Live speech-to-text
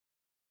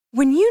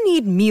When you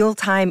need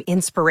mealtime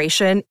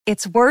inspiration,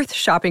 it's worth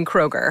shopping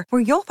Kroger,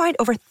 where you'll find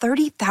over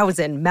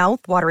 30,000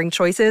 mouth-watering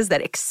choices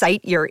that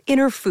excite your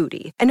inner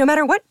foodie. And no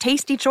matter what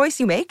tasty choice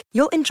you make,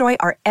 you'll enjoy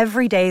our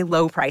everyday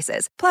low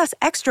prices, plus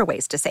extra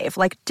ways to save,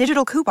 like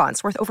digital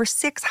coupons worth over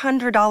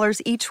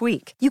 $600 each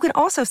week. You can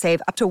also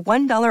save up to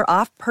 $1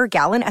 off per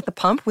gallon at the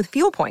pump with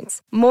fuel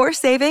points. More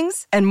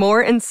savings and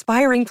more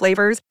inspiring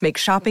flavors make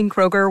shopping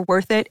Kroger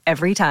worth it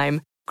every time.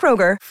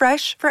 Kroger,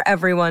 fresh for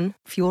everyone.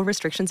 Fuel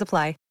restrictions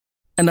apply.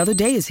 Another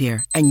day is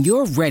here, and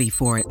you're ready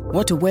for it.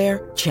 What to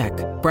wear? Check.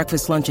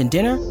 Breakfast, lunch, and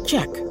dinner?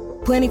 Check.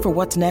 Planning for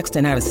what's next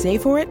and how to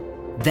save for it?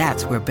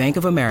 That's where Bank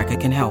of America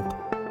can help.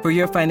 For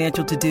your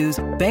financial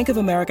to-dos, Bank of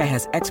America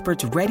has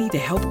experts ready to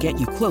help get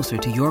you closer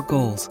to your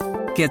goals.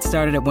 Get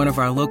started at one of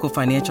our local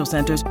financial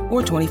centers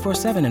or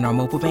 24/7 in our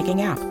mobile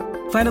banking app.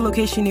 Find a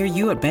location near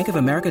you at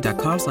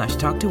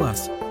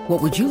bankofamerica.com/talktous.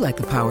 What would you like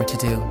the power to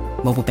do?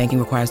 Mobile banking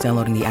requires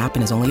downloading the app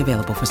and is only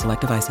available for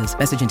select devices.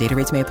 Message and data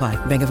rates may apply.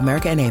 Bank of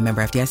America N.A.,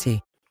 member FDIC.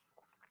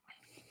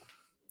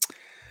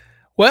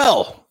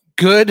 Well,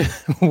 good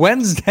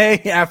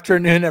Wednesday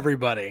afternoon,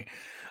 everybody.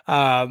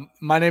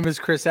 My name is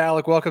Chris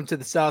Alec. Welcome to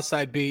the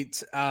Southside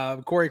Beat.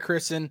 Corey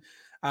Christen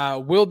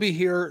will be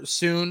here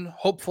soon,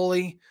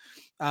 hopefully.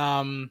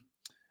 Welcome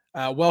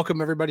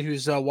everybody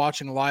who's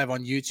watching live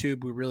on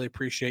YouTube. We really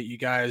appreciate you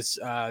guys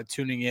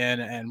tuning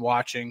in and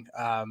watching.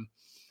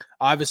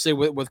 Obviously,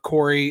 with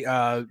Corey,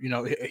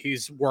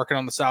 he's working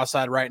on the South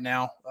Side right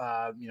now.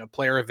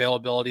 Player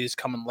availability is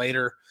coming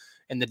later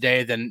in the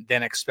day than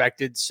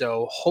expected.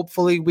 So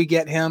hopefully we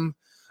get him,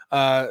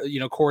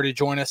 Corey, to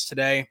join us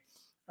today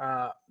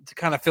to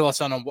kind of fill us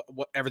on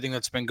what everything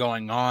that's been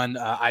going on.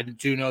 I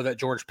do know that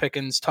George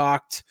Pickens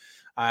talked.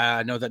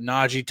 I know that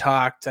Najee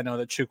talked. I know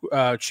that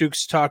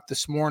Chooks talked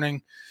this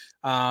morning.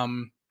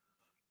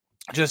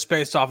 Just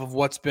based off of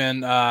what's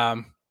been,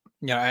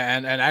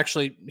 and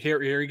actually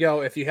here you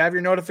go. If you have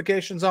your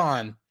notifications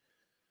on,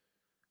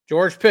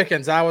 George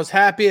Pickens, I was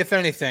happy, if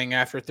anything,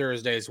 after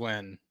Thursday's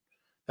win.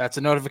 That's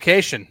a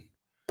notification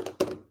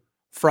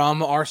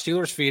from our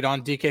Steelers feed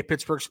on DK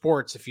Pittsburgh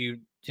Sports. If you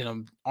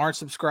aren't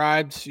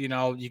subscribed,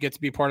 you get to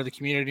be part of the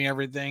community and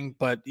everything.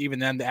 But even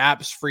then, the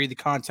app's free, the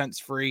content's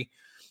free.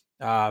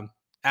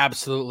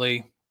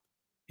 Absolutely,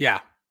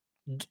 yeah,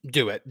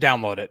 do it,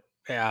 download it.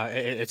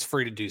 It's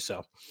free to do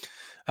so.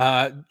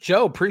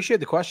 Joe, appreciate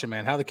the question,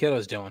 man. How the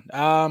kiddos doing?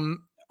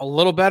 A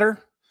little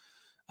better.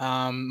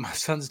 My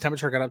son's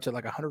temperature got up to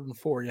like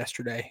 104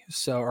 yesterday,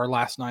 or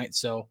last night.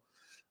 So,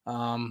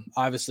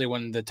 obviously,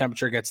 when the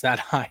temperature gets that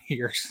high,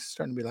 you're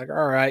starting to be like,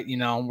 all right,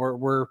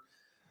 we're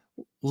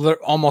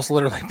almost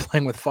literally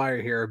playing with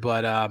fire here.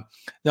 But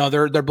no,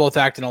 they're both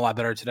acting a lot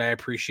better today. I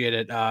appreciate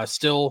it.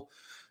 Still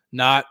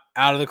not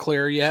out of the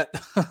clear yet,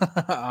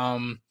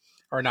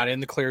 or not in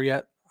the clear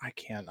yet.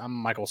 I'm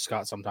Michael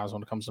Scott sometimes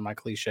when it comes to my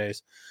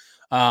cliches.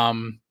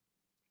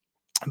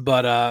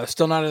 But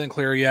still not in the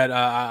clear yet.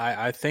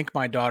 I think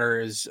my daughter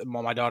is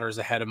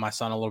ahead of my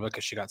son a little bit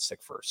because she got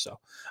sick first. So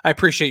I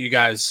appreciate you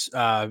guys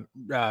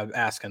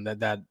asking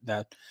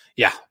that.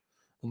 Yeah,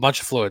 a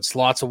bunch of fluids,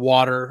 lots of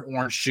water,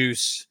 orange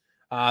juice.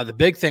 The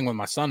big thing with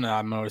my son that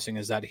I'm noticing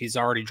is that he's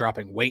already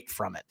dropping weight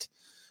from it.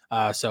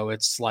 So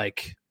it's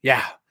like,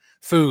 yeah,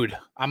 food.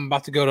 I'm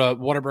about to go to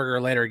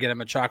Whataburger later, get him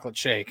a chocolate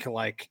shake.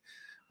 Like,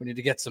 we need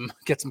to get some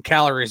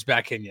calories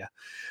back in you.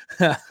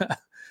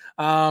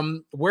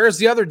 Where's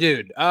the other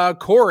dude?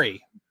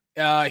 Corey.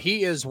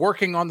 He is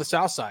working on the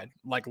South Side.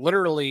 Like,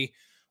 literally,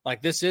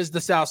 like, this is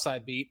the South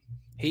Side beat.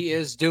 He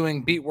is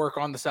doing beat work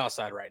on the South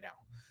Side right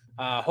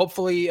now.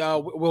 Hopefully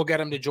we'll get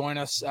him to join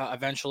us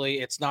eventually.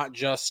 It's not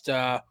just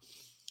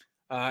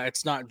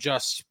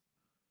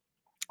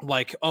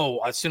like, oh,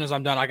 as soon as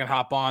I'm done, I can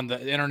hop on.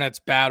 The internet's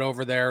bad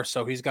over there,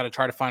 so he's got to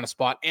try to find a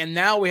spot. And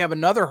now we have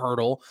another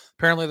hurdle.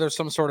 Apparently, there's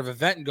some sort of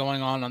event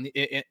going on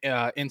the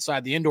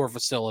inside the indoor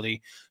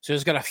facility, so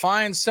he's got to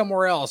find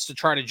somewhere else to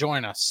try to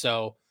join us.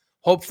 So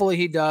hopefully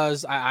he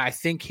does. I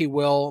think he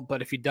will,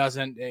 but if he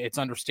doesn't, it's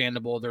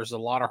understandable. There's a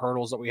lot of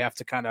hurdles that we have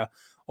to kind of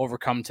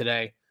overcome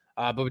today.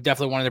 But we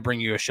definitely wanted to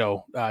bring you a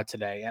show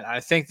today. And I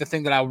think the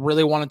thing that I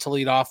really wanted to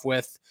lead off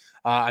with,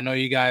 I know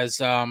you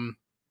guys.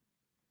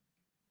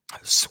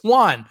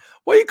 Swan,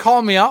 what are you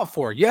calling me out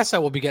for? Yes, I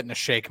will be getting a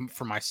shake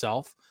for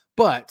myself,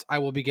 but I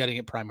will be getting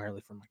it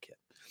primarily for my kid.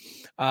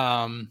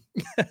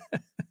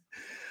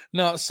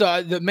 No,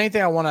 so the main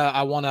thing I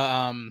want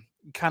to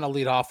kind of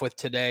lead off with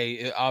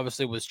today,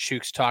 obviously, was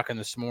Chooks talking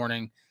this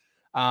morning.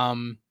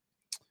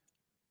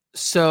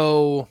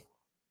 So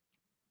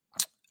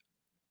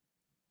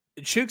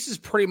Chooks is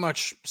pretty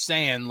much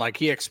saying like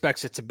he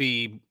expects it to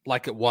be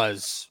like it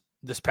was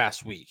this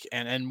past week,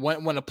 and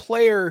when a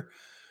player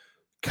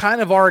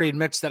kind of already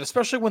admits that,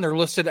 especially when they're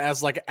listed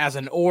as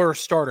an or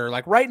starter.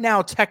 Like right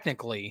now,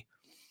 technically,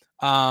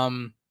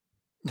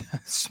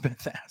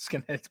 Smith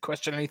asking a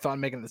question, any thought on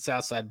making the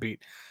South Side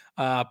beat?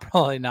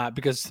 Probably not,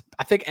 because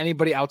I think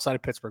anybody outside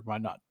of Pittsburgh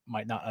might not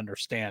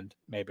understand.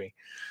 Maybe.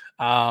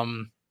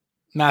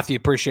 Matthew,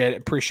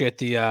 appreciate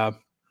the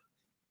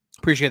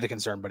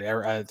concern,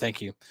 buddy. Thank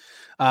you.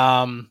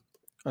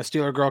 A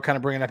Steeler girl kind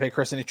of bringing up, hey,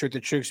 Chris, any truth to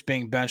Chooks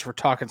being benched? We're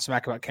talking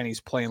smack about Kenny's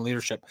play and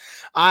leadership.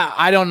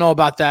 I don't know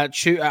about that.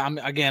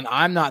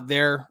 I'm not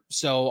there,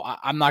 so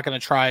I'm not going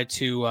to try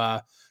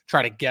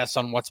to guess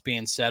on what's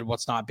being said,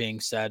 what's not being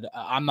said.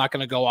 I'm not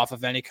going to go off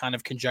of any kind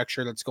of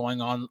conjecture that's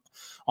going on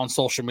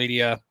social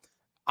media.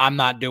 I'm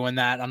not doing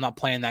that. I'm not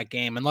playing that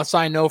game unless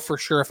I know for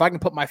sure. If I can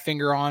put my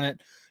finger on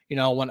it,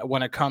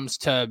 when it comes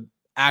to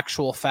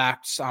actual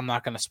facts, I'm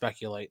not going to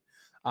speculate.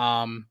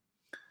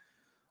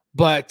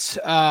 But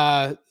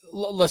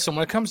listen,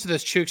 when it comes to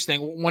this Chooks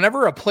thing,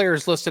 whenever a player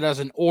is listed as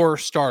an or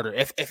starter,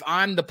 if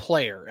I'm the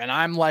player and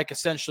I'm like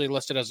essentially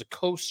listed as a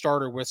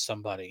co-starter with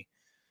somebody,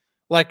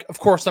 like, of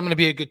course, I'm going to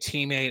be a good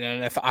teammate.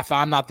 And if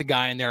I'm not the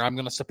guy in there, I'm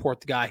going to support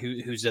the guy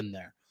who's in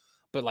there.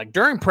 But like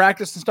during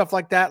practice and stuff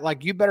like that,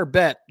 like you better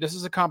bet this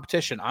is a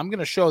competition. I'm going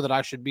to show that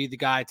I should be the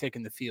guy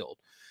taking the field.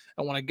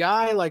 And when a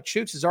guy like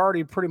Chooks is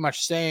already pretty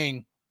much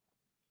saying,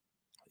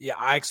 yeah,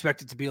 I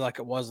expect it to be like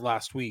it was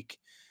last week,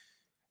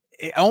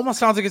 it almost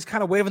sounds like it's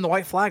kind of waving the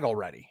white flag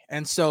already.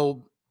 And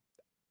so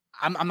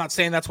I'm not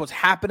saying that's what's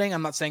happening.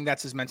 I'm not saying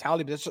that's his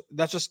mentality, but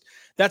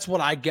that's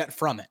what I get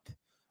from it.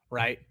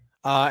 Right.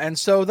 And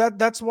so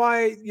that's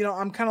why,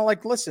 I'm kind of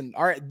like, listen,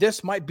 all right,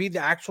 this might be the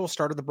actual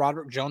start of the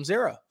Broderick Jones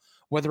era,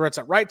 whether it's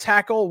at right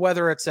tackle,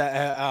 whether it's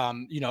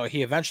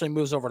he eventually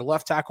moves over to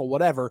left tackle,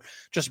 whatever,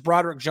 just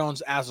Broderick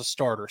Jones as a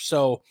starter.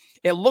 So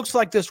it looks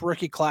like this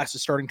rookie class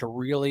is starting to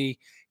really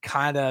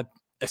kind of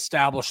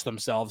establish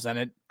themselves. And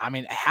it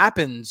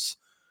happens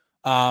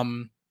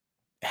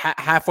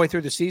halfway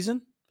through the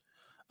season.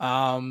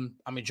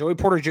 Joey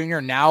Porter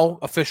Jr. now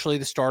officially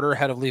the starter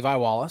ahead of Levi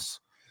Wallace.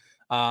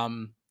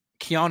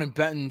 Keanu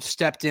Benton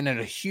stepped in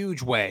a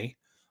huge way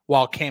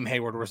while Cam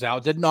Hayward was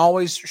out. Didn't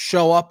always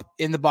show up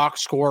in the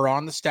box score or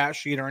on the stat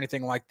sheet or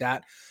anything like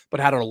that, but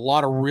had a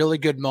lot of really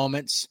good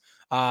moments.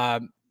 A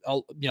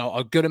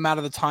good amount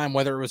of the time,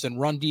 whether it was in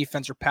run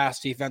defense or pass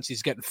defense,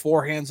 he's getting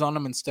 4 hands on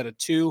them instead of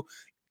 2.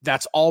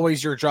 That's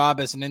always your job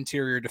as an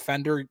interior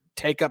defender.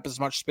 Take up as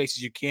much space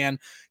as you can.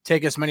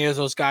 Take as many of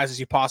those guys as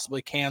you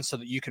possibly can so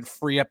that you can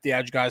free up the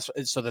edge guys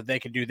so that they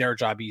can do their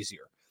job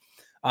easier.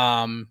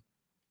 And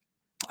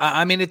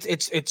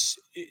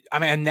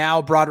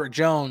now Broderick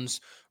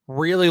Jones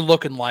really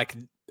looking like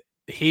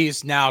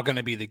he's now going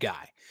to be the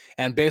guy.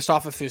 And based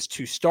off of his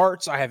 2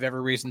 starts, I have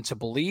every reason to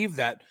believe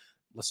that,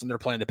 listen, they're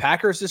playing the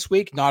Packers this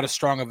week, not as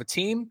strong of a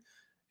team.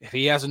 If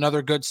he has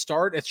another good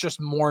start, it's just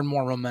more and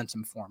more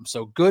momentum for him.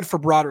 So good for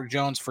Broderick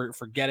Jones for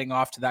getting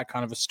off to that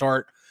kind of a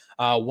start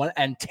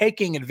and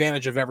taking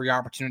advantage of every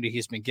opportunity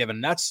he's been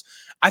given.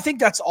 I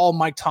think that's all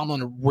Mike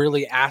Tomlin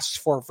really asks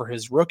for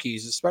his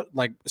rookies,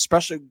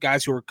 especially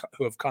guys who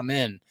have come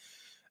in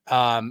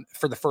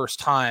for the first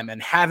time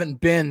and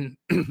haven't been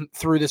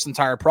through this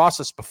entire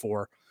process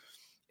before.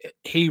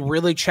 He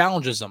really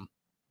challenges them.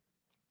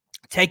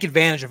 Take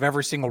advantage of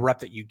every single rep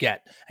that you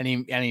get, and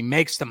he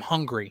makes them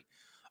hungry.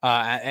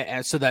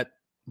 And so that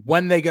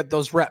when they get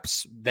those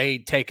reps, they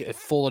take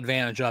full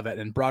advantage of it.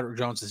 And Broderick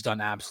Jones has done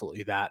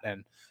absolutely that.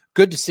 And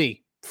good to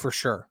see for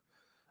sure.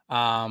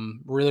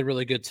 Really,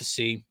 really good to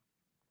see.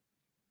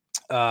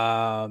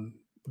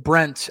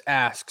 Brent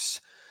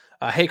asks,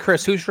 hey,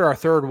 Chris, who should our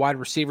third wide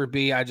receiver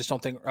be? I just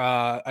don't think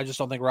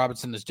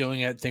Robinson is doing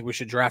it. I think we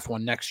should draft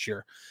one next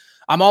year.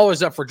 I'm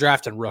always up for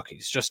drafting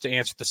rookies, just to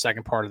answer the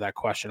second part of that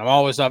question. I'm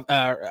always up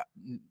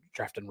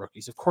drafting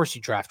rookies. Of course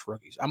you draft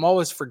rookies. I'm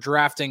always for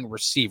drafting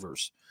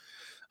receivers.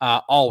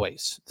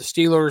 Always. The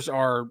Steelers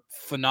are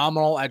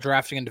phenomenal at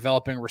drafting and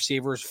developing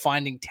receivers,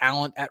 finding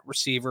talent at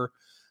receiver.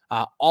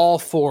 All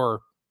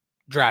for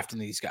drafting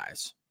these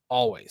guys.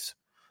 Always.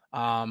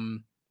 I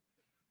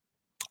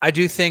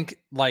do think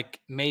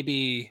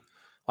maybe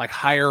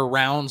higher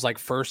rounds, like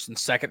first and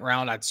second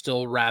round, I'd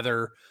still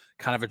rather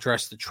kind of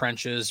address the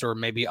trenches or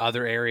maybe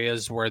other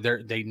areas where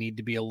they need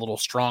to be a little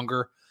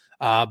stronger.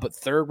 But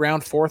third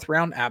round, fourth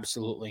round,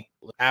 absolutely.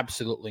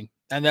 Absolutely.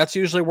 And that's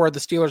usually where the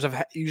Steelers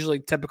have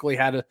typically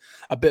had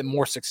a bit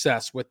more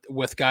success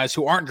with guys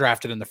who aren't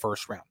drafted in the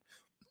first round.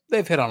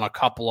 They've hit on a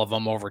couple of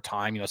them over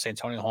time.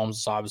 Santonio Holmes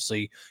is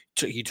obviously,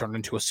 he turned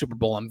into a Super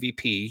Bowl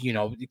MVP.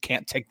 You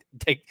can't take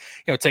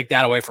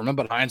that away from him.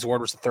 But Hines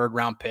Ward was a 3rd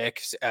round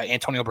pick.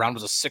 Antonio Brown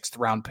was a 6th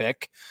round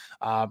pick.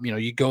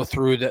 You go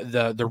through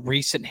the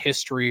recent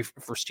history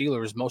for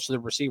Steelers. Most of the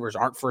receivers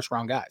aren't 1st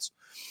round guys.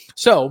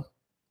 So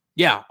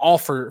yeah, all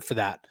for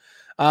that.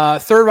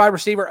 Third wide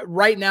receiver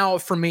right now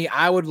for me,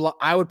 I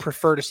would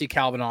prefer to see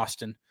Calvin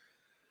Austin.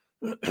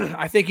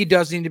 I think he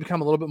does need to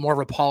become a little bit more of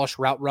a polished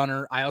route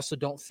runner. I also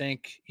don't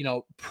think,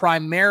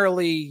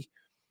 primarily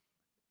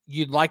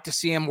you'd like to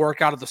see him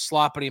work out of the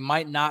slot, but he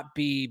might not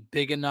be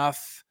big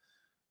enough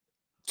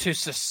to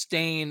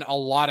sustain a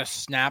lot of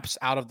snaps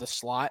out of the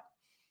slot.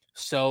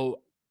 So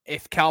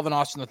if Calvin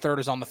Austin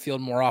III is on the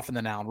field more often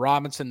than Allen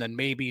Robinson, then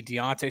maybe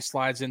Deontay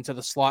slides into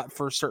the slot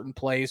for certain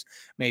plays.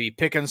 Maybe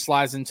Pickens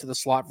slides into the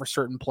slot for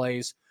certain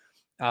plays.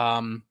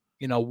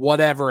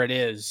 Whatever it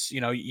is,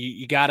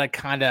 you got to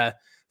kind of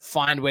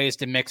find ways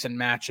to mix and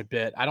match a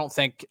bit. I don't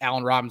think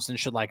Allen Robinson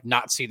should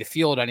not see the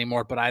field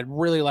anymore, but I'd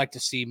really like to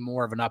see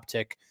more of an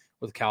uptick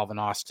with Calvin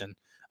Austin.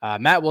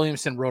 Matt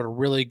Williamson wrote a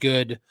really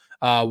good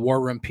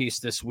War Room piece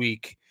this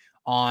week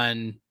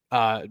on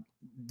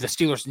the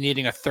Steelers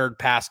needing a third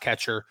pass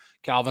catcher.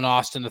 Calvin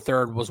Austin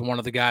III was one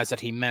of the guys that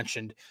he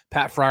mentioned.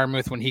 Pat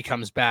Freiermuth, when he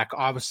comes back,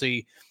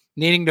 obviously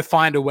needing to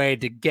find a way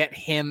to get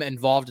him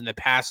involved in the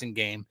passing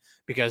game,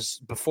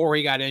 because before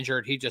he got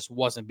injured, he just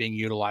wasn't being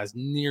utilized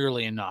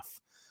nearly enough.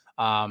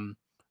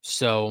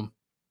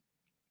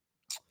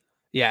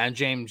 Yeah, and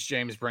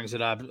James brings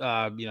it up.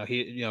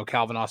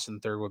 Calvin Austin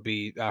III would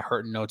be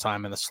hurt in no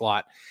time in the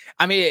slot.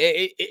 I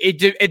mean,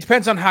 it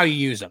depends on how you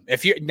use him.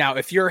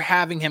 If you're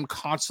having him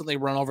constantly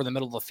run over the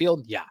middle of the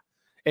field, yeah,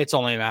 it's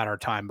only a matter of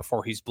time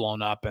before he's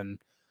blown up and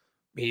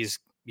he's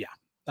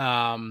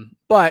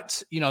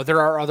but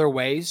there are other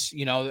ways.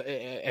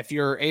 If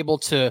you're able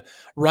to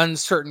run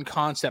certain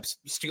concepts,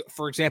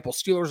 for example,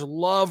 Steelers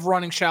love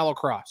running shallow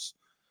cross.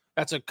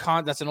 That's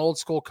an old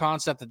school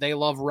concept that they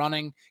love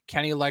running.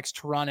 Kenny likes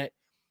to run it.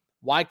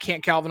 Why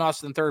can't Calvin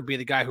Austin III be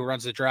the guy who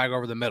runs the drag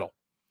over the middle,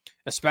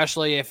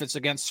 especially if it's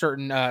against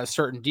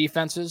certain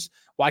defenses?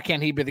 Why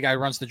can't he be the guy who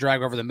runs the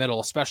drag over the middle,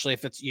 especially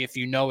if it's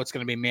going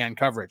to be man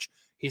coverage?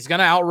 He's going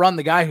to outrun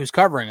the guy who's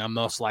covering him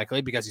most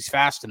likely because he's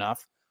fast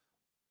enough.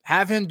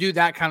 Have him do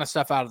that kind of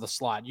stuff out of the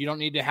slot. You don't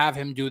need to have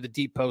him do the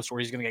deep post where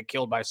he's going to get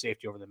killed by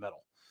safety over the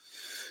middle.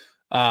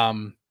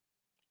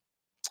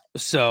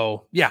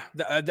 So yeah,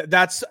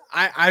 that's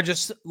I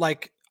just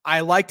like.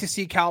 I like to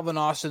see Calvin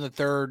Austin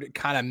III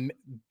kind of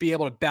be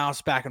able to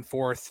bounce back and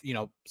forth,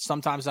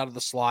 sometimes out of the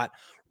slot,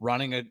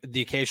 running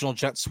the occasional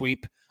jet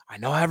sweep. I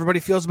know how everybody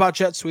feels about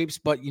jet sweeps,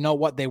 but you know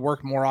what? They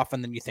work more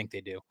often than you think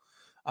they do.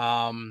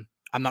 I'm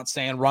not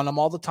saying run them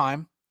all the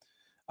time.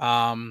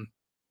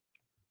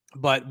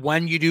 But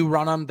when you do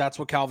run them, that's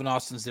what Calvin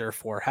Austin's there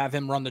for. Have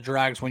him run the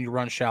drags when you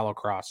run shallow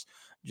cross.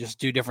 Just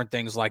do different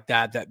things like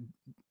that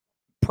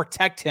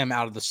protect him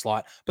out of the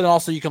slot, but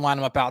also you can line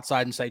him up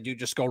outside and say, dude,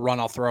 just go run.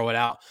 I'll throw it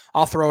out.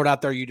 I'll throw it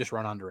out there. You just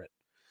run under it.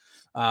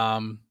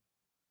 All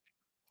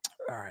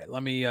right.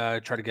 Let me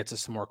try to get to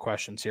some more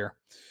questions here.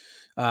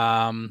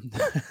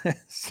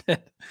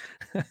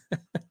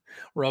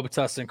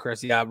 Robitussin and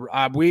Chris. Yeah.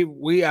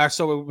 We are.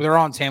 So they're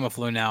on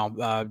Tamiflu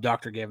now.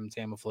 Doctor gave him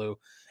Tamiflu,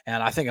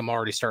 and I think I'm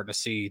already starting to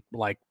see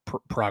like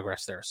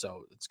progress there.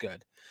 So it's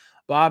good.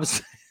 Bob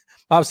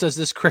says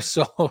this Chris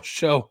Solo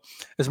show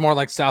is more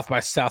like South by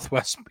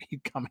Southwest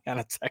speed coming out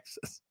of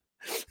Texas.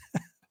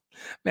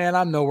 Man,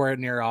 I'm nowhere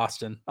near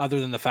Austin other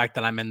than the fact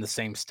that I'm in the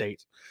same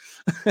state.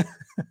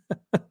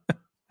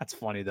 That's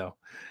funny, though.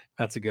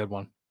 That's a good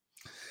one.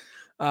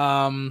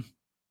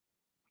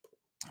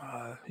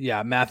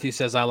 Yeah, Matthew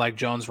says, I like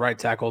Jones right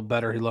tackle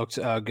better. He looked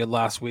good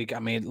last week. I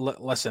mean,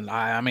 listen,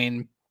 I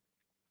mean,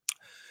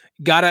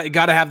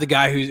 Gotta have the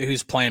guy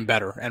who's playing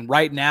better. And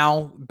right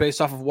now,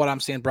 based off of what I'm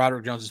seeing,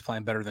 Broderick Jones is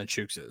playing better than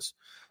Chooks is.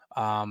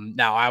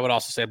 Now, I would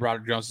also say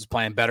Broderick Jones is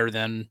playing better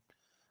than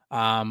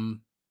Dan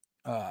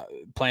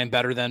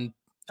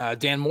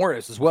Moore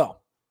is as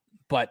well.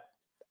 But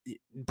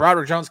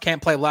Broderick Jones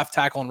can't play left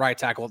tackle and right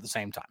tackle at the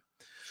same time.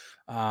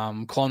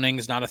 Cloning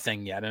is not a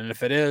thing yet. And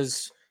if it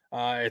is,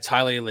 it's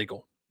highly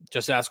illegal.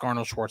 Just ask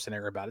Arnold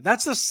Schwarzenegger about it.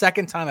 That's the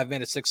second time I've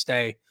made a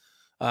 6-day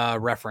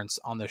reference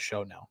on this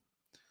show now.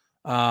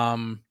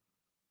 That's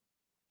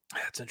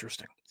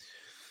interesting.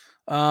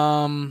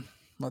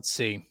 Let's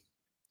see.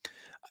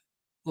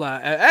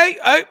 Hey,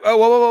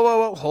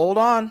 whoa. Hold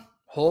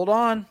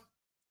on.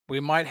 We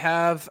might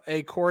have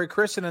a Corey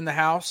Christen in the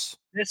house.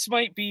 This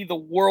might be the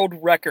world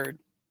record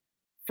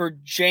for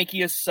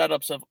jankiest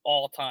setups of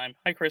all time.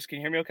 Hi, Chris. Can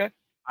you hear me okay?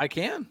 I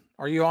can.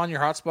 Are you on your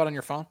hotspot on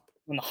your phone?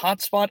 On the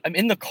hotspot? I'm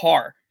in the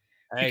car.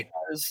 Hey.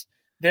 Because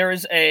there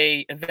is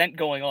a event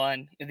going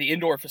on in the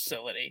indoor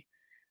facility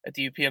at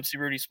the UPMC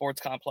Rudy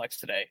Sports Complex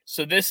today.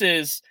 So this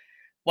is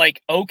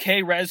like,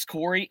 okay, Res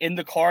Corey in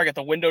the car. I got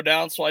the window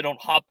down so I don't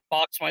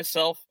hotbox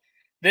myself.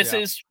 This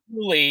is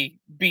truly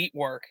beat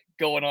work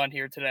going on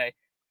here today.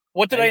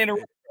 What did I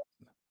interrupt?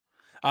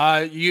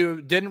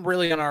 You didn't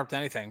really interrupt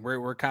anything.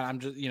 We're kind of, I'm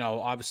just,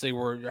 obviously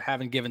we're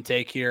having give and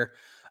take here.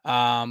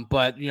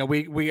 But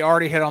we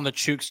already hit on the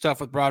Chooks stuff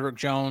with Broderick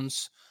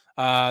Jones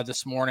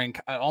this morning.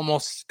 It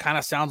almost kind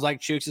of sounds like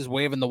Chooks is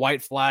waving the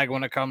white flag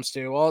when it comes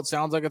to, well, it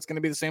sounds like it's going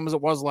to be the same as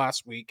it was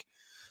last week.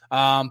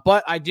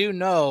 But I do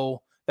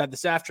know that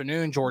this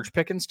afternoon, George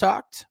Pickens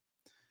talked.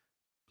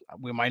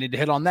 We might need to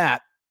hit on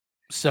that.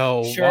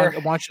 So sure.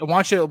 why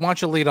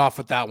don't you lead off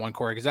with that one,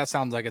 Corey? Because that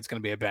sounds like it's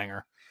going to be a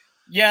banger.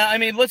 Yeah, I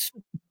mean,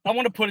 I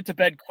want to put it to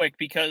bed quick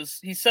because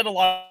he said a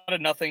lot of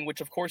nothing,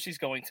 which of course he's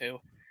going to.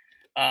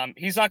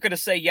 He's not going to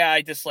say, yeah,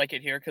 I dislike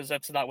it here, because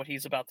that's not what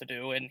he's about to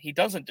do. And he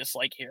doesn't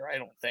dislike here, I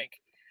don't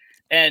think.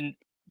 And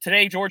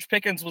today, George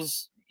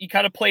Pickens he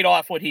kind of played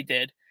off what he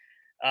did,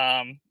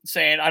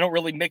 saying, I don't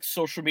really mix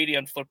social media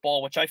and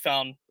football, which I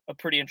found a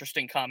pretty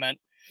interesting comment.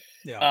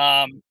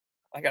 Yeah.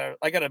 I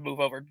gotta move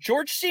over.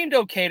 George seemed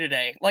okay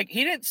today. Like,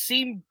 he didn't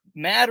seem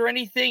mad or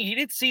anything. He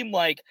didn't seem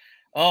like,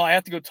 oh, I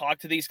have to go talk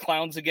to these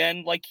clowns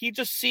again. Like, he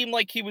just seemed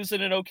like he was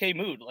in an okay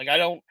mood. Like, I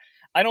don't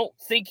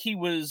think he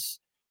was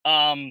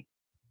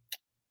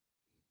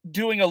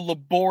doing a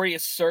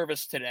laborious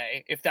service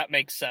today, if that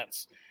makes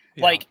sense.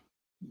 Yeah. Like,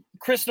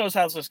 Chris knows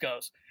how this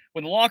goes.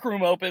 When the locker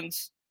room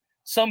opens,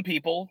 some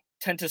people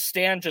tend to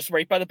stand just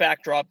right by the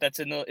backdrop that's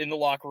in the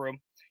locker room,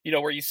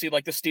 where you see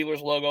like the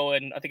Steelers logo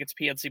and I think it's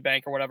PNC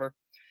Bank or whatever.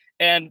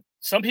 And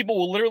some people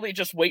will literally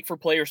just wait for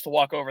players to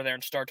walk over there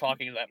and start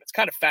talking to them. It's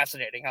kind of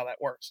fascinating how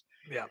that works.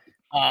 Yeah.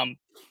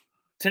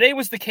 Today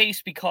was the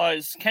case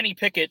because Kenny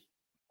Pickett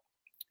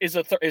is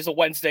a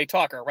Wednesday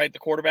talker, right? The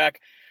quarterback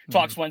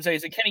talks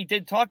Wednesdays, and Kenny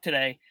did talk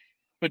today,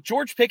 but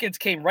George Pickens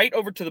came right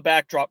over to the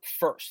backdrop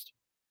first,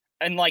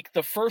 and like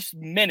the first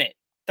minute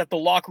that the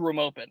locker room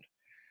opened.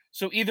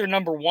 So either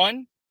number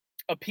one,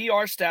 a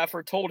PR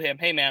staffer told him,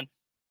 "Hey man,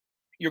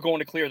 you're going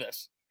to clear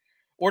this,"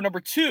 or number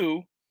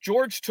two,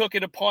 George took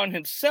it upon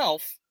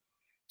himself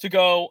to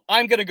go,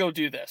 "I'm going to go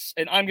do this,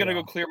 and I'm going to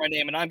go clear my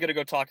name, and I'm going to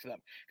go talk to them."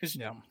 Because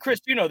Chris,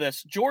 you know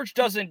this, George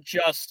doesn't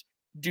just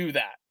do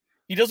that.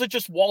 He doesn't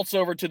just waltz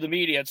over to the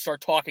media and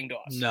start talking to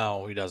us.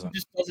 No, he doesn't. He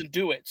just doesn't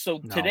do it. So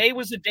today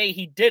was the day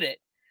he did it.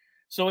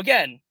 So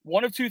again,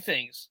 one of two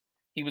things.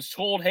 He was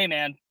told, "Hey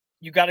man,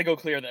 you got to go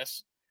clear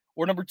this."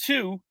 Or number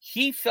two,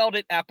 he felt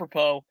it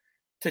apropos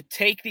to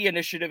take the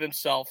initiative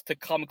himself to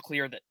come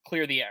clear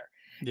the air.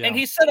 Yeah. And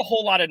he said a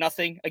whole lot of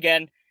nothing.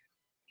 Again,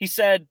 he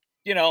said,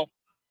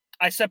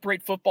 I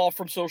separate football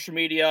from social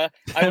media.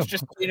 I was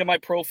just cleaning my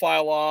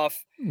profile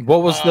off.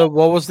 What was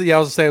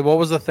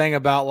the thing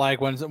about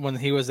like when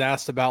he was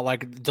asked about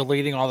like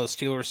deleting all the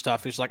Steelers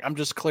stuff? He's like, "I'm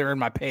just clearing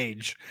my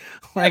page."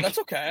 Like, that's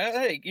okay.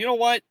 Hey, you know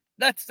what?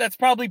 That's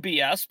probably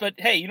BS, but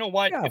hey, you know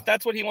what? Yeah. If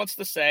that's what he wants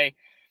to say,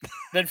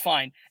 then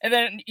fine. And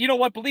then, you know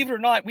what? Believe it or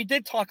not, we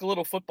did talk a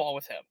little football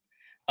with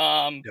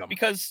him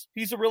because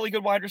he's a really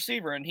good wide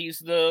receiver and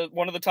he's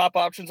one of the top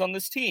options on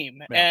this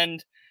team. Yeah.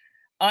 And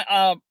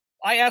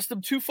I asked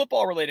him 2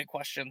 football-related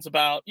questions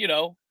about,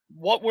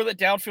 what were the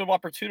downfield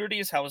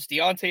opportunities? How has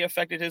Diontae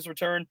affected his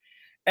return?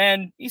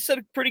 And he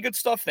said pretty good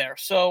stuff there.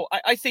 So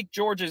I think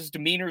George's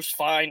demeanor's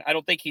fine. I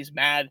don't think he's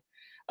mad.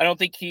 I don't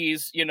think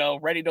he's,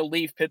 ready to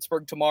leave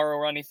Pittsburgh tomorrow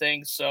or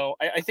anything. So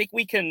I think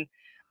we can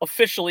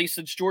officially,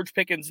 since George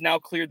Pickens now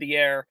cleared the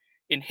air,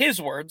 in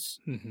his words,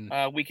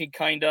 we can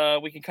kind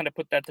of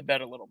put that to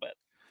bed a little bit.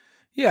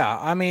 Yeah,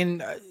 I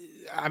mean,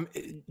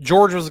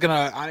 George was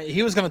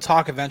he was gonna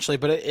talk eventually,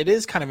 but it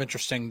is kind of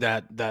interesting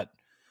that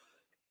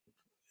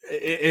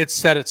it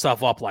set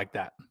itself up like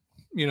that.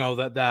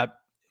 That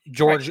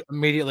George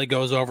immediately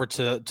goes over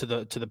to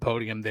the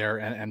podium there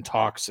and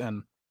talks,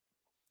 and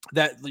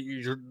that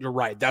you're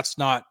right. That's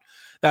not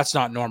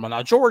normal.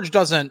 Now George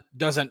doesn't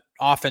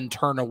often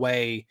turn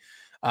away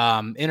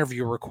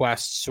interview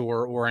requests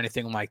or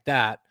anything like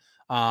that.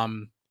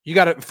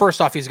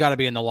 First off, he's got to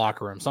be in the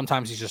locker room.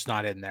 Sometimes he's just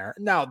not in there.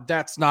 Now,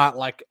 that's not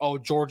like, oh,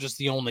 George is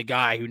the only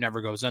guy who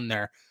never goes in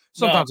there.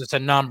 Sometimes it's a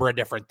number of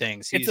different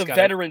things. It's a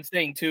veteran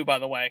thing, too, by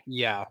the way.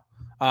 Yeah.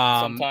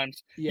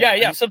 Sometimes.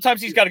 Yeah.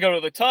 Sometimes he's got to go to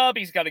the tub.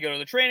 He's got to go to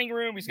the training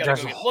room. He's got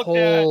to go get looked at.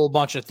 There's a whole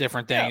bunch of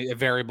different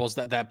variables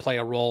that play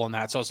a role in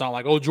that. So it's not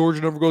like, oh, George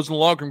never goes in the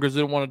locker room because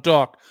they don't want to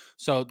talk.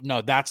 So,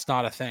 no, that's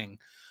not a thing.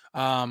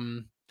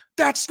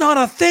 That's not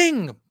a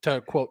thing,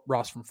 to quote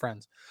Ross from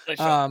Friends.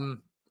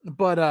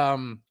 But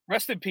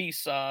rest in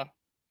peace.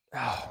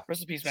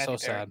 Rest in peace, Matthew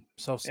Perry.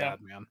 So sad,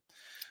 man.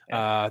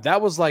 Yeah.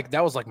 That was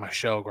like my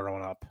show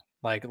growing up.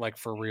 Like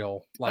for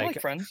real. Like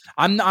Friends.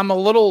 I'm a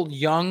little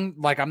young.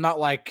 Like I'm not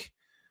like.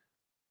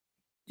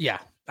 Yeah,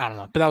 I don't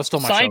know, but that was still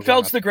my show.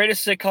 Seinfeld's the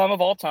greatest sitcom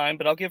of all time,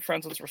 but I'll give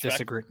Friends its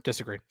respect.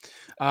 Disagree.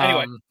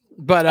 Anyway,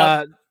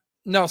 but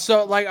no.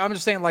 So like I'm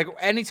just saying, like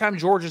anytime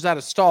George is at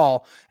a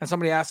stall and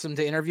somebody asks him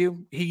to interview,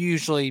 he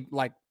usually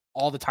like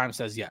all the time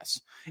says yes.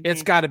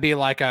 It's got to be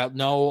like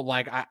no,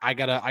 like I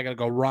gotta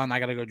go run. I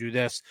gotta go do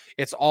this.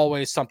 It's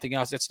always something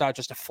else. It's not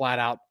just a flat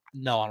out,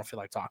 no, I don't feel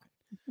like talking.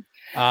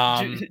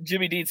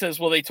 Jimmy Dean says,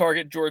 will they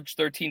target George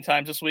 13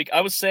 times this week?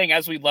 I was saying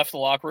as we left the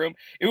locker room,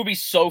 it would be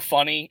so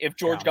funny if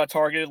George got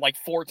targeted like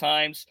 4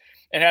 times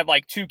and had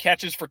like 2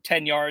 catches for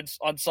 10 yards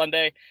on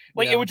Sunday.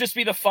 Like it would just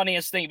be the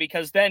funniest thing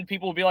because then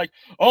people would be like,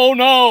 oh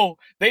no,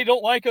 they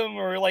don't like him,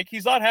 or like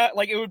he's not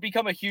like it would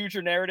become a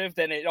huger narrative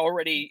than it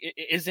already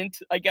isn't,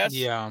 I guess.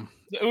 Yeah.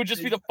 It would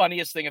just be the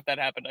funniest thing if that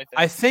happened,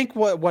 I think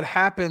what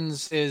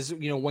happens is,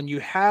 when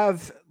you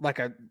have like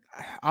I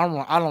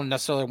don't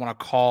necessarily want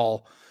to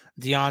call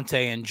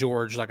Diontae and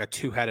George like a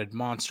 2-headed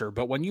monster,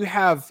 but when you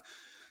have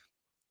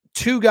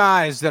 2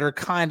 guys that are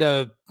kind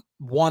of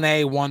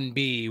 1A,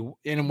 1B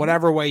in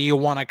whatever way you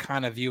want to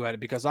kind of view it,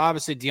 because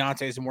obviously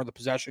Diontae is more the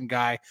possession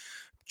guy.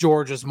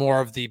 George is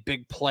more of the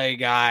big play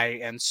guy.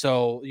 And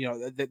so,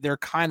 they're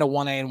kind of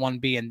 1A and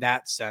 1B in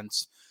that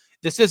sense.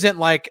 This isn't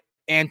like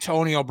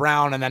Antonio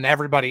Brown and then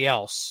everybody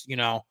else,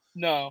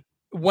 No.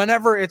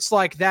 Whenever it's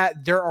like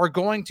that, there are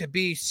going to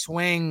be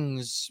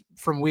swings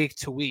from week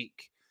to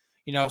week.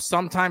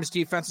 Sometimes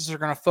defenses are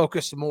going to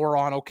focus more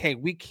on, okay,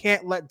 we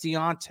can't let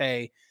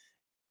Diontae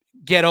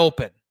get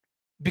open.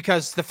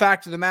 Because the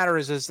fact of the matter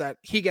is that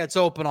he gets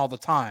open all the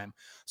time.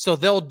 So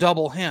they'll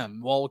double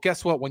him. Well,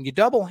 guess what? When you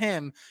double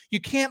him, you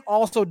can't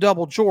also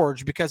double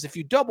George, because if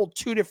you double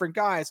 2 different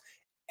guys,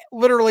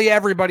 literally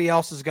everybody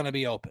else is going to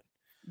be open.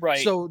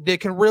 Right. So they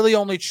can really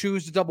only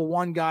choose to double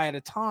one guy at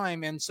a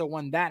time. And so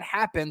when that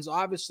happens,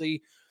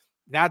 obviously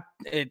that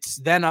it's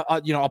then,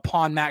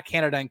 upon Matt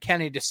Canada and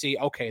Kenny to see,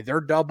 okay,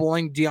 they're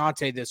doubling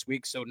Deontay this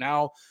week. So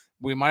now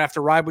we might have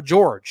to ride with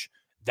George.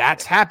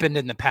 That's happened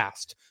in the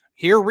past.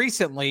 Here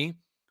recently,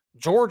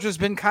 George has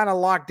been kind of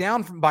locked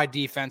down by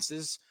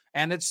defenses,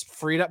 and it's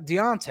freed up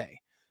Deontay.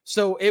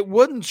 So it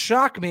wouldn't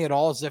shock me at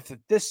all as if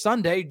this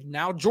Sunday,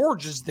 now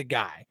George is the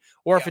guy.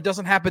 Or if it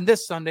doesn't happen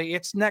this Sunday,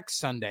 it's next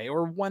Sunday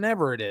or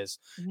whenever it is,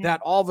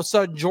 that all of a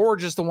sudden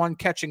George is the one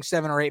catching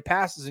 7 or 8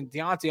 passes and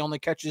Deontay only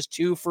catches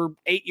 2 for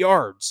 8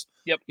 yards.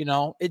 Yep.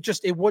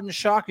 It wouldn't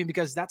shock me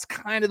because that's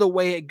kind of the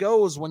way it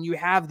goes when you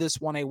have this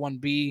 1A,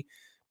 1B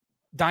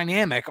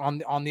dynamic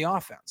on the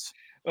offense.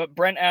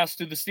 Brent asked,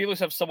 do the Steelers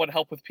have someone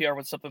help with PR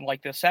when something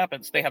like this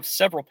happens? They have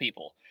several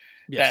people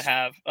that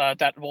have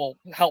that will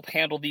help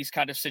handle these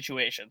kind of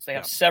situations. They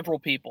have several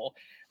people,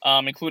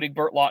 including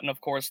Burt Lawton,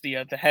 of course,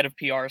 the head of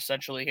PR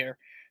essentially here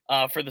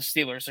for the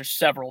Steelers. There's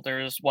several.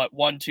 There's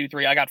 1, 2,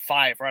 3. I got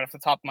 5 right off the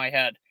top of my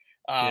head.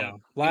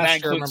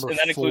 Last year,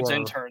 that includes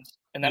interns.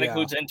 And that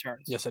includes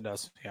interns. Yes, it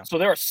does. Yeah. So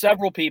there are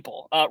several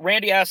people.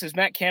 Randy asks, is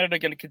Matt Canada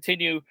going to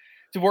continue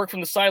to work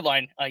from the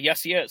sideline?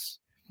 Yes, he is.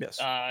 Yes.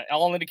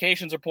 All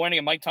indications are pointing,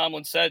 and Mike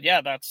Tomlin said,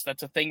 that's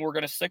a thing we're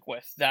going to stick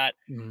with, that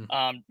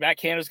Matt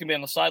Canada's going to be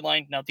on the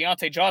sideline. Now,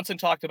 Deontay Johnson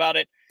talked about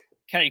it.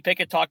 Kenny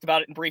Pickett talked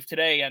about it in brief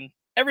today, and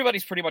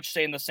everybody's pretty much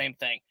saying the same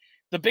thing.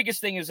 The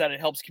biggest thing is that it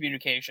helps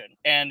communication,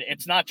 and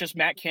it's not just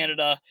Matt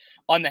Canada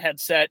on the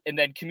headset and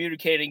then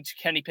communicating to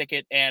Kenny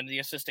Pickett and the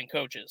assistant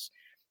coaches.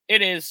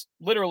 It is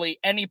literally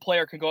any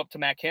player can go up to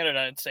Matt Canada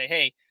and say,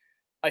 hey,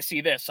 I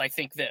see this, I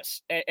think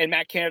this. And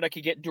Matt Canada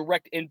can get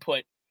direct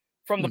input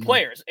from the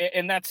players.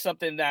 And that's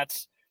something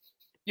that's,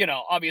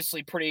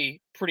 obviously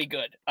pretty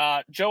good.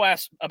 Joe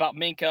asked about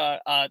Minkah.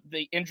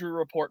 The injury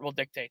report will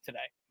dictate today.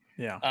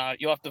 Yeah.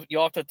 You'll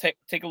have to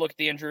take a look at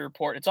the injury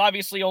report. It's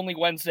obviously only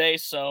Wednesday,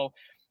 so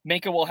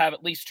Minkah will have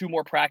at least 2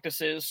 more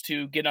practices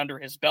to get under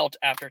his belt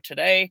after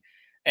today.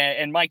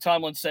 And Mike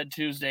Tomlin said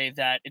Tuesday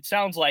that it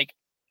sounds like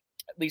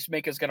at least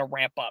Minkah's going to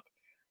ramp up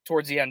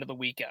towards the end of the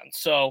weekend.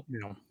 So,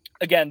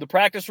 again, the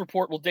practice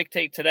report will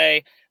dictate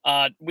today.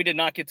 We did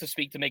not get to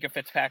speak to Minkah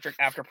Fitzpatrick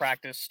after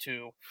practice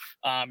to,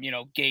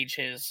 gauge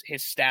his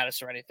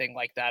status or anything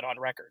like that on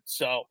record.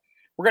 So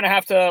we're gonna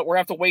have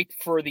to wait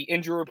for the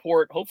injury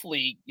report.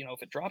 Hopefully,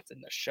 if it dropped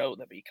in the show,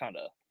 that'd be kind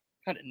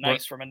of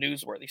nice from a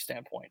newsworthy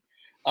standpoint.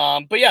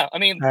 But yeah, I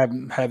mean, I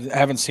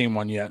haven't seen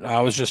one yet.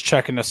 I was just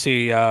checking to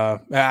see.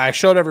 I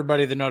showed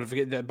everybody the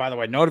notification. By the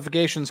way,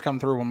 notifications come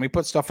through when we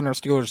put stuff in our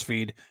Steelers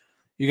feed.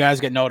 You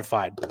guys get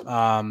notified.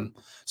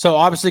 So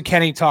obviously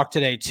Kenny talked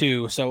today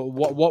too. So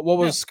what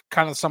was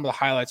kind of some of the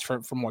highlights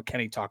from what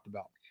Kenny talked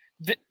about?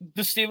 The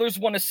Steelers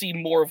want to see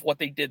more of what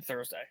they did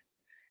Thursday.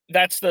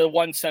 That's the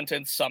one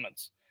sentence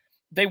summons.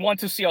 They want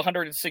to see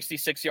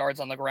 166 yards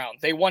on the ground.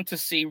 They want to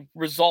see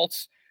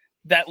results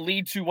that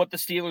lead to what the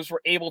Steelers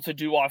were able to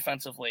do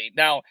offensively.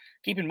 Now,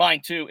 keep in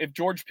mind too, if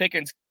George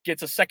Pickens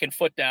gets a second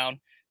foot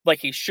down like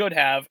he should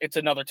have, it's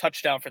another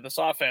touchdown for this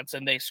offense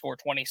and they score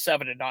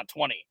 27 and not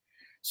 20.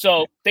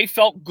 So they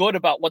felt good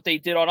about what they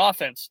did on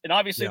offense. And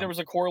obviously there was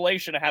a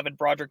correlation to having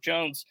Broderick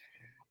Jones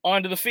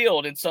onto the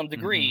field in some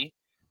degree.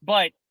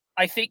 But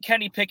I think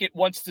Kenny Pickett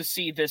wants to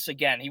see this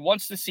again. He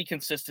wants to see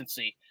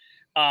consistency.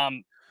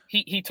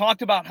 He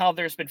talked about how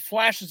there's been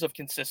flashes of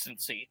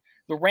consistency,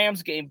 the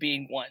Rams game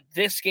being one,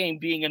 this game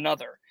being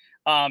another.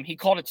 He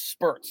called it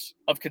spurts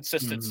of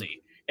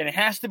consistency. And it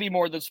has to be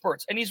more than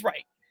spurts. And he's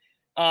right.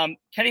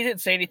 Kenny didn't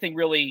say anything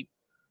really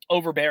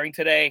overbearing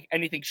today,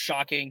 anything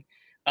shocking.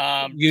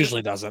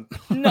 Usually doesn't.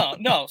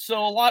 No.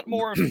 So a lot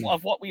more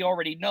of what we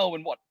already know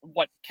and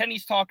what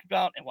Kenny's talked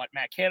about and what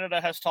Matt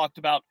Canada has talked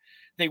about.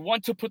 They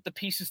want to put the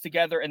pieces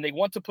together, and they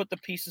want to put the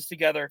pieces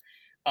together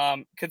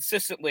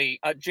consistently.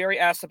 Jerry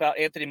asked about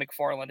Anthony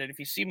McFarland, and if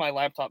you see my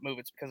laptop move,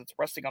 it's because it's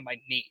resting on my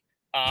knee.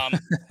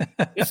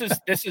 This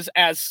is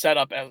as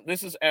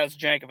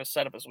jank of a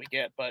setup as we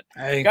get, but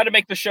got to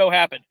make the show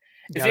happen.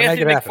 Is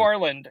Anthony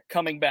McFarland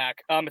coming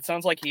back? It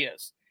sounds like he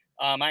is.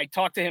 I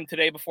talked to him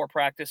today before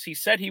practice. He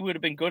said he would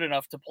have been good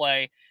enough to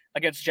play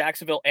against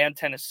Jacksonville and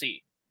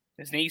Tennessee.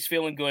 His knee's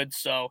feeling good,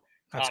 so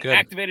that's good.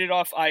 Activated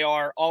off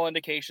IR. All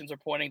indications are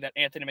pointing that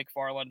Anthony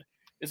McFarland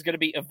is going to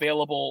be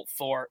available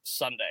for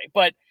Sunday.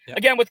 But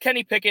again, with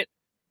Kenny Pickett,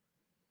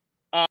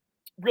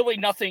 really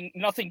nothing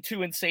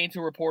too insane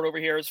to report over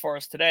here as far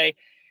as today.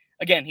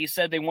 Again, he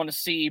said they want to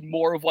see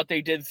more of what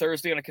they did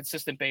Thursday on a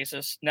consistent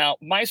basis. Now,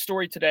 my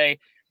story today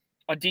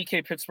on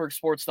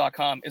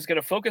DKPittsburghSports.com is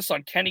going to focus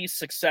on Kenny's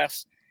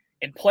success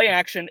in play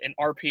action and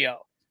RPO.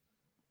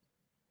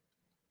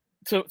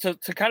 To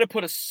kind of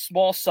put a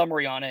small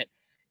summary on it,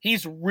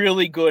 he's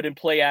really good in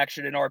play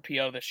action and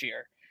RPO this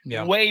year.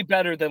 Yeah. Way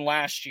better than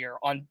last year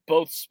on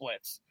both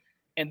splits.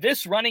 And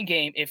this running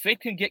game, if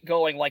it can get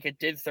going like it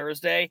did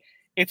Thursday,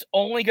 it's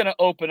only going to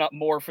open up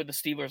more for the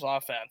Steelers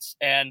offense.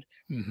 And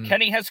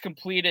Kenny has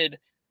completed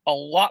a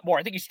lot more.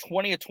 I think he's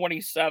 20 of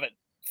 27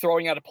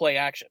 throwing out a play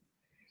action.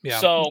 Yeah.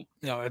 So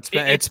it's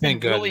been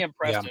good. really Yeah.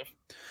 impressive.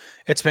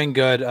 It's been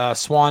good.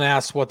 Swan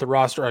asked what the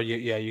roster.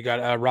 You got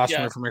a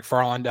roster Yeah. for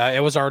McFarland. It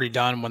was already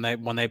done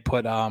when they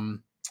put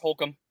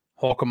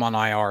Holcomb on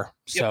IR.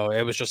 Yep. So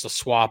it was just a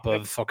swap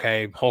of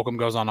Holcomb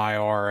goes on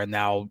IR, and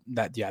now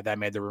that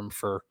made the room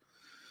for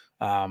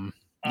room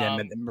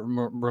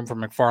for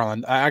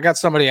McFarland. I got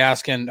somebody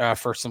asking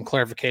for some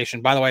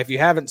clarification. By the way, if you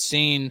haven't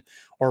seen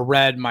or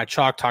read my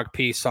Chalk Talk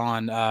piece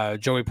on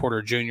Joey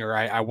Porter Jr.,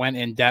 I went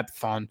in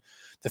depth on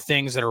the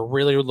things that are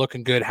really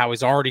looking good, how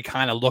he's already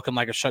kind of looking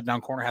like a shutdown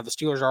corner, how the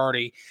Steelers are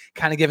already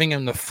kind of giving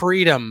him the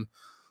freedom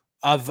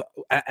of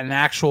an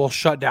actual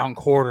shutdown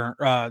corner,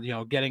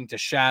 getting to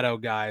shadow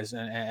guys.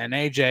 And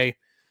AJ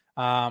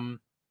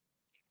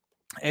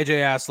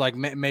asked, like,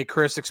 may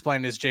Chris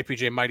explain his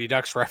JPJ Mighty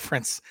Ducks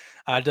reference?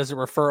 Does it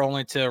refer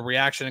only to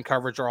reaction and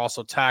coverage or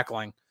also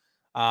tackling?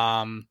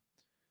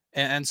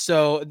 And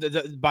so,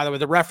 by the way,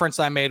 the reference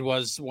I made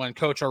was when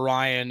Coach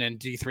Orion and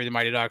D3 the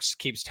Mighty Ducks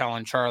keeps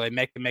telling Charlie,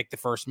 make the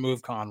first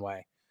move,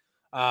 Conway.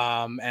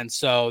 And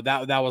so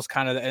that was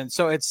kind of, and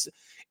so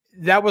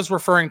that was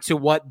referring to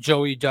what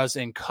Joey does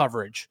in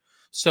coverage.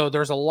 So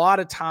there's a lot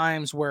of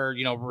times where,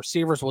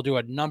 receivers will do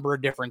a number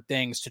of different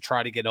things to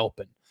try to get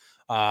open.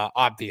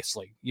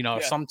 Obviously,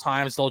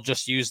 sometimes they'll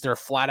just use their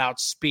flat out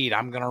speed.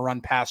 I'm going to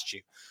run past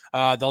you.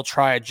 They'll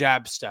try a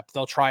jab step.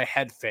 They'll try a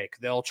head fake.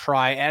 They'll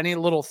try any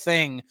little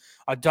thing,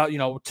 on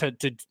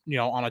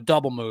a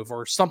double move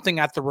or something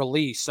at the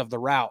release of the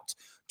route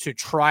to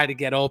try to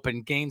get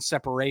open, gain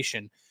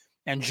separation.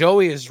 And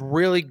Joey is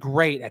really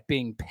great at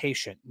being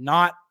patient,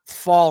 not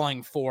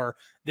falling for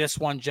this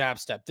one jab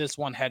step, this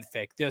one head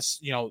fake,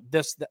 this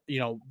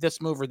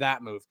move or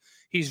that move.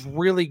 He's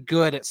really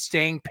good at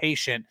staying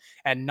patient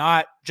and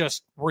not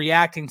just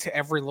reacting to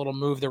every little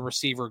move the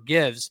receiver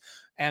gives.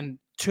 And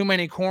too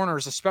many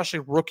corners, especially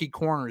rookie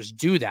corners,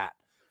 do that.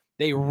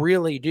 They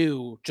really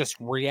do just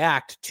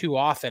react too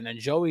often. And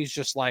Joey's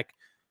just like,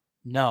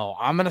 no,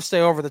 I'm going to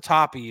stay over the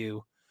top of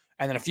you.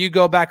 And then if you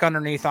go back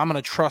underneath, I'm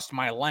going to trust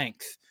my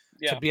length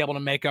to be able to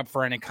make up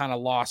for any kind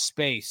of lost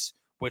space,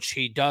 which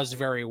he does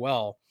very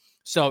well.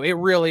 So it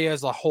really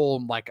is a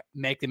whole, like,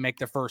 make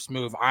the first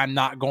move. I'm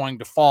not going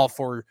to fall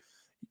for,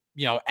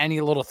 any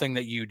little thing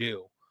that you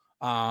do.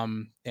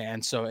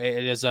 And so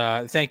it is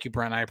thank you,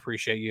 Brent. I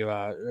appreciate you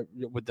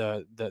with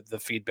the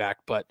feedback,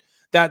 but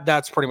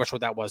that's pretty much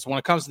what that was. When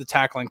it comes to the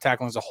tackling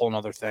is a whole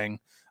nother thing.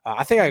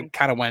 I think I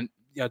kind of went,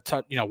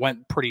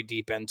 went pretty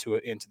deep into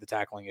the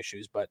tackling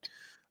issues, but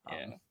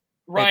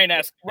Ryan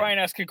asked,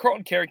 can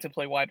Carlton Carrington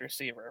play wide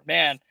receiver?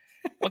 Man,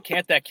 what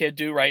can't that kid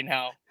do right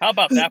now? How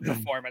about that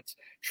performance?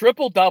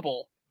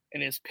 Triple-double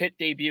in his Pitt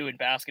debut in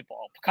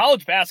basketball.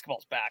 College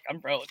basketball's back. I'm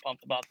really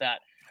pumped about that.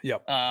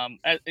 Yep.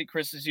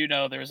 Chris, as you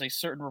know, there is a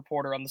certain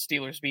reporter on the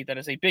Steelers beat that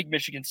is a big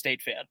Michigan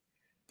State fan.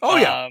 Oh,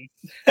 yeah.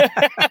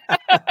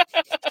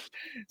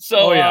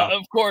 So,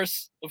 of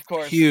course,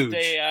 huge. The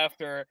day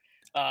after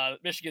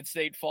Michigan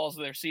State falls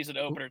to their season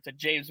opener to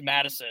James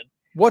Madison.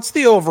 What's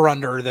the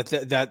over-under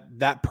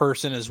that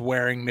person is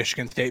wearing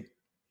Michigan State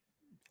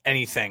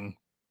anything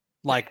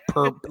like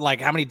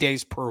how many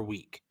days per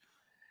week?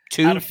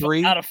 2,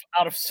 3 out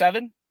of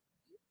 7.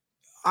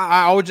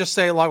 I would just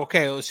say, like,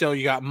 okay, so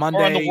you got Monday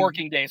or on the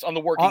working days. On the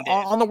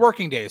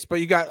working days, but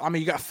you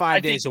got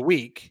 5 days a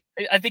week.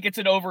 I think it's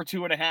an over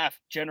 2.5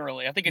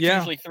 generally. I think it's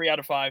usually 3 out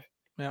of 5.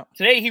 Yeah.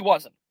 Today he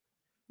wasn't.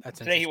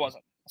 Today he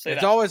wasn't.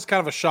 It's always kind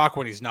of a shock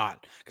when he's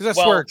not, because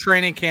I swear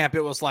training camp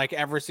it was like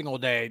every single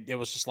day it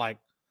was just like,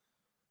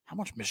 how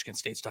much Michigan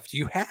State stuff do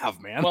you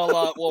have, man?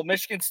 Well,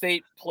 Michigan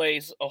State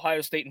plays Ohio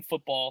State in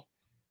football,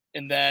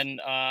 and then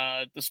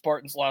the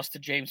Spartans lost to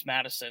James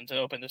Madison to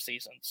open the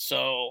season.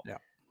 So. Yeah.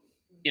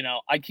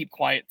 I keep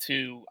quiet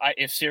too.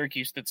 If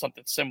Syracuse did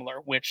something similar,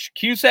 which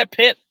Cuse at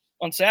Pitt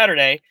on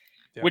Saturday,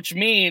 which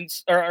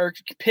means, or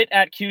Pitt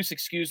at Cuse,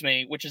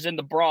 which is in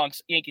the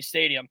Bronx, Yankee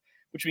Stadium,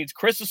 which means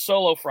Chris is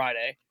solo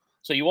Friday.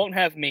 So you won't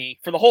have me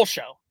for the whole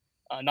show,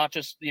 not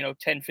just,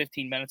 10,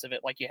 15 minutes of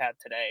it like you had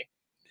today,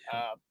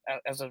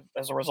 as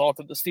a result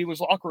of the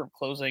Steelers locker room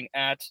closing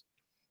at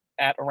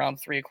around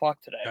 3:00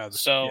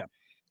 today.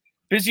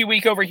 Busy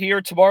week over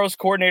here. Tomorrow's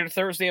coordinator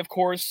Thursday, of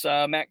course,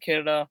 Matt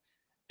Canada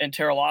and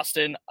Terrell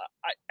Austin.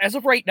 As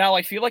of right now,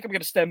 I feel like I'm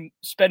going to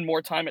spend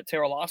more time at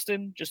Terrell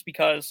Austin just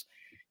because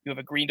you have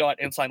a green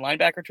dot inside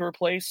linebacker to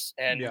replace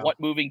and what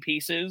moving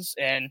pieces,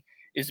 and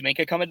is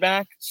Minka coming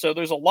back? So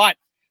there's a lot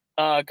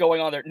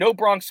going on there. No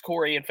Bronx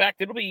Corey. In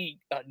fact, it'll be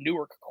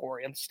Newark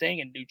Corey. I'm staying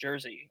in New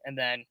Jersey and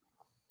then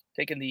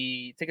taking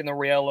the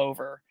rail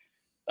over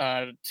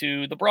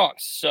to the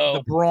Bronx. So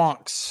the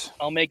Bronx.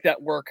 I'll make that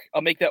work.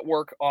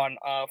 On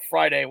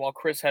Friday while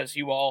Chris has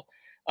you all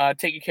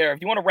taken care of.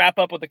 You want to wrap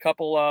up with a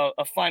couple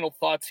of final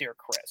thoughts here,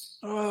 Chris?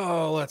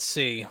 Oh, let's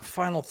see.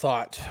 Final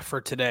thought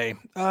for today.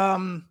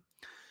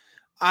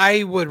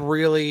 I would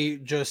really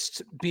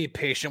just be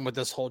patient with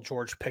this whole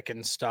George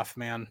Pickens stuff,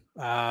 man.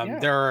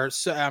 There are,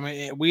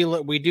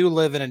 we do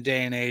live in a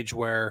day and age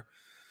where,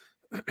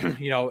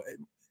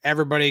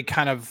 everybody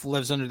kind of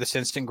lives under this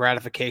instant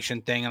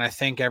gratification thing. And I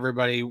think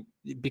everybody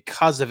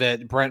because of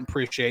it, Brent,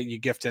 appreciate you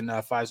gifting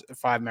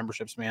five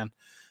memberships, man.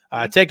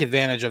 Take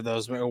advantage of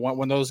those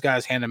when those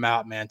guys hand them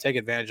out, man. Take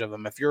advantage of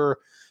them. If your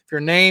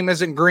name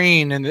isn't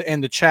green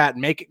in the chat,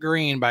 make it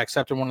green by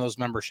accepting one of those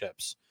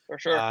memberships. For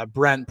sure.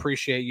 Brent,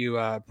 appreciate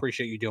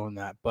you doing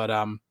that. But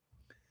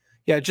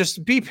yeah,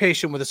 just be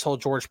patient with this whole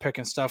George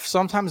Pickens stuff.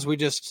 Sometimes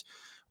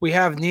we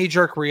have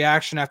knee-jerk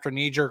reaction after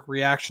knee-jerk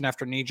reaction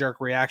after knee-jerk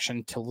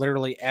reaction to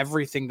literally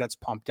everything that's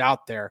pumped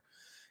out there.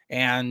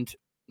 And,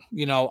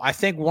 I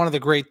think one of the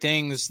great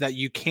things that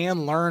you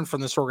can learn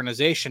from this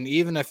organization,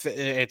 even if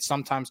it's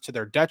sometimes to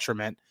their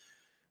detriment,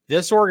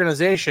 this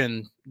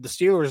organization, the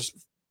Steelers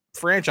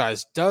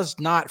franchise, does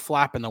not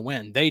flap in the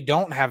wind. They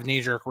don't have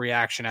knee-jerk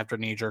reaction after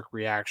knee-jerk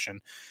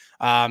reaction.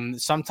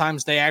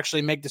 Sometimes they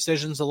actually make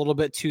decisions a little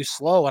bit too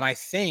slow. And I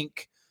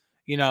think,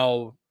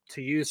 to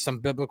use some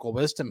biblical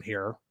wisdom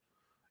here,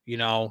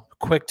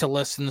 quick to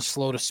listen,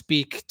 slow to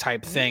speak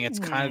type thing. It's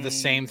kind of the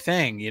same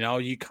thing.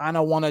 You kind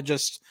of want to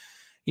just,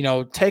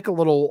 take a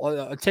little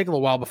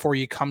while before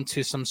you come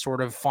to some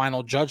sort of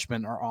final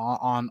judgment or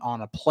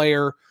on a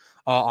player,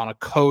 on a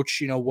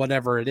coach,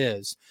 whatever it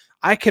is.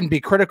 I can be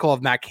critical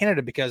of Matt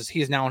Canada because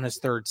he's now in his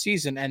third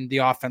season and the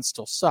offense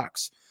still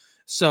sucks.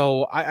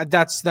 So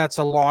that's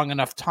a long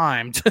enough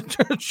time to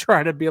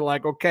try to be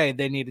like, okay,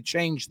 they need to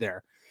change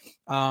there.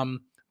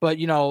 But,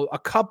 a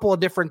couple of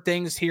different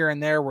things here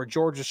and there where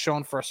George has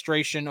shown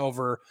frustration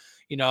over,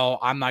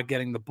 I'm not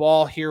getting the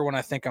ball here when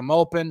I think I'm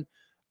open.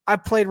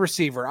 I've played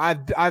receiver.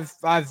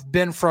 I've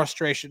been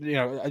frustration.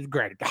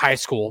 Granted, high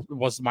school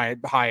was my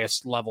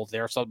highest level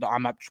there, so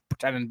I'm not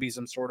pretending to be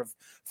some sort of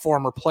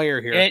former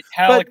player here. It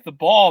Halleck the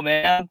ball,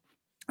 man.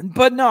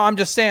 But no, I'm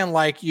just saying,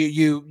 like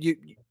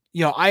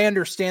I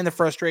understand the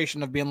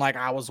frustration of being like,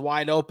 I was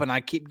wide open.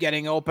 I keep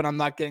getting open. I'm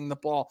not getting the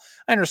ball.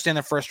 I understand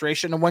the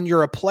frustration. And when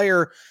you're a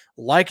player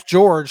like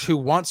George, who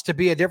wants to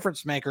be a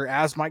difference maker,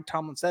 as Mike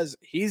Tomlin says,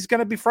 he's going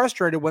to be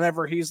frustrated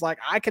whenever he's like,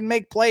 I can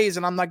make plays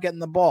and I'm not getting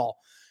the ball.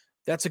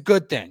 That's a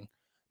good thing.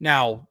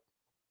 Now,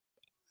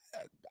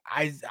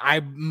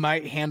 I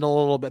might handle a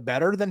little bit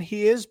better than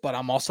he is, but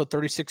I'm also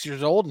 36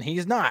 years old and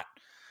he's not.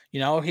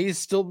 He's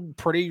still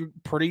pretty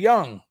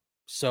young.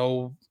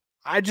 So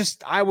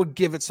I would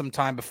give it some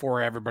time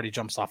before everybody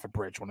jumps off a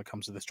bridge when it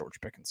comes to this George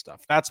Pickens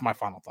stuff. That's my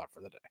final thought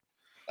for the day.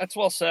 That's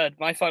well said.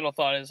 My final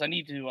thought is I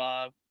need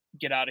to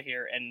get out of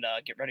here and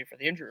get ready for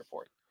the injury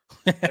report.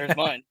 There's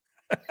mine.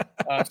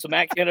 So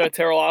Matt Canada,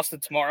 Terrell Austin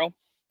tomorrow,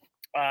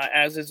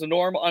 as is the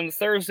norm on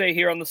Thursday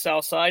here on the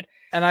South Side.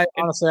 And I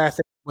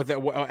think with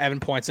what Evan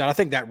points out, I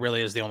think that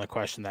really is the only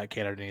question that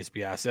Canada needs to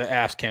be asked.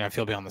 Ask Canada if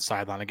he'll be on the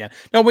sideline again.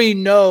 Now, we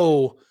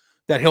know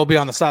that he'll be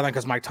on the sideline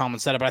because Mike Tomlin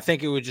said it, but I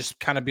think it would just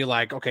kind of be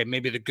like, okay,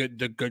 maybe the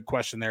good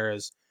question there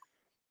is,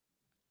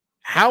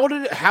 how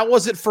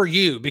was it for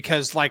you?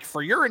 Because like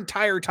for your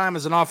entire time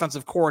as an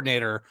offensive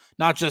coordinator,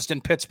 not just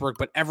in Pittsburgh,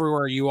 but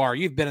everywhere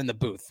you've been in the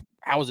booth.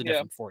 How was it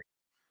different for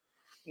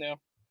you? Yeah.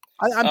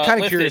 I'm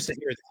kind of curious to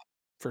hear that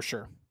for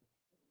sure.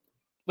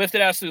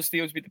 Lifted asked the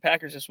Steelers beat the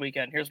Packers this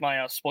weekend. Here's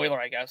my spoiler,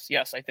 I guess.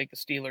 Yes, I think the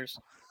Steelers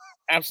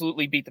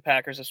absolutely beat the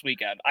Packers this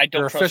weekend. I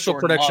don't trust official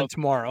Jordan prediction Love.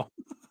 Tomorrow.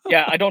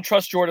 Yeah, I don't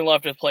trust Jordan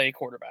Love to play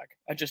quarterback.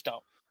 I just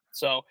don't.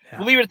 So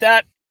we'll leave it at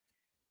that.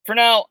 For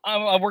now,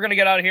 we're going to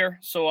get out of here.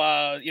 So,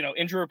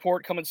 injury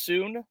report coming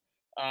soon.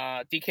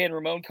 DK and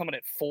Ramon coming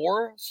at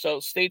 4. So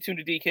stay tuned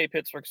to DK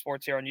Pittsburgh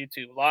Sports here on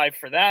YouTube live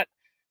for that.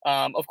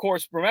 Of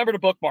course, remember to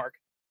bookmark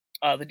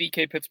the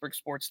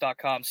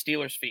DKPittsburghSports.com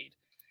Steelers feed,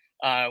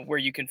 where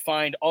you can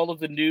find all of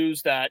the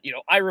news that,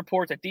 I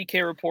report, that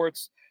DK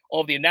reports,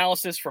 all of the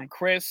analysis from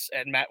Chris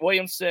and Matt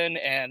Williamson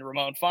and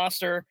Ramon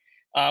Foster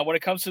when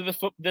it comes to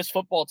this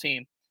football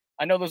team.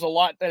 I know there's a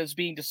lot that is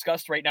being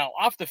discussed right now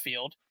off the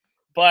field,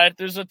 but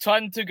there's a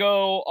ton to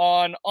go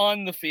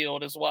on the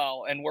field as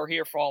well, and we're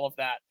here for all of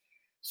that.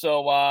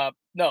 So,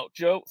 no,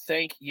 Joe,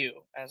 thank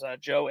you. As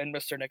Joe and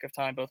Mr. Nick of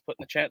Time both put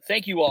in the chat,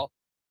 thank you all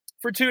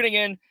for tuning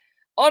in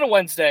on a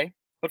Wednesday.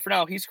 But for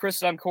now, he's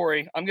Chris and I'm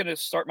Corey. I'm going to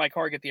start my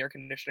car, get the air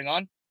conditioning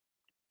on.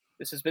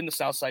 This has been the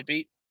Southside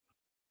Beat.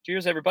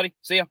 Cheers, everybody.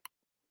 See ya.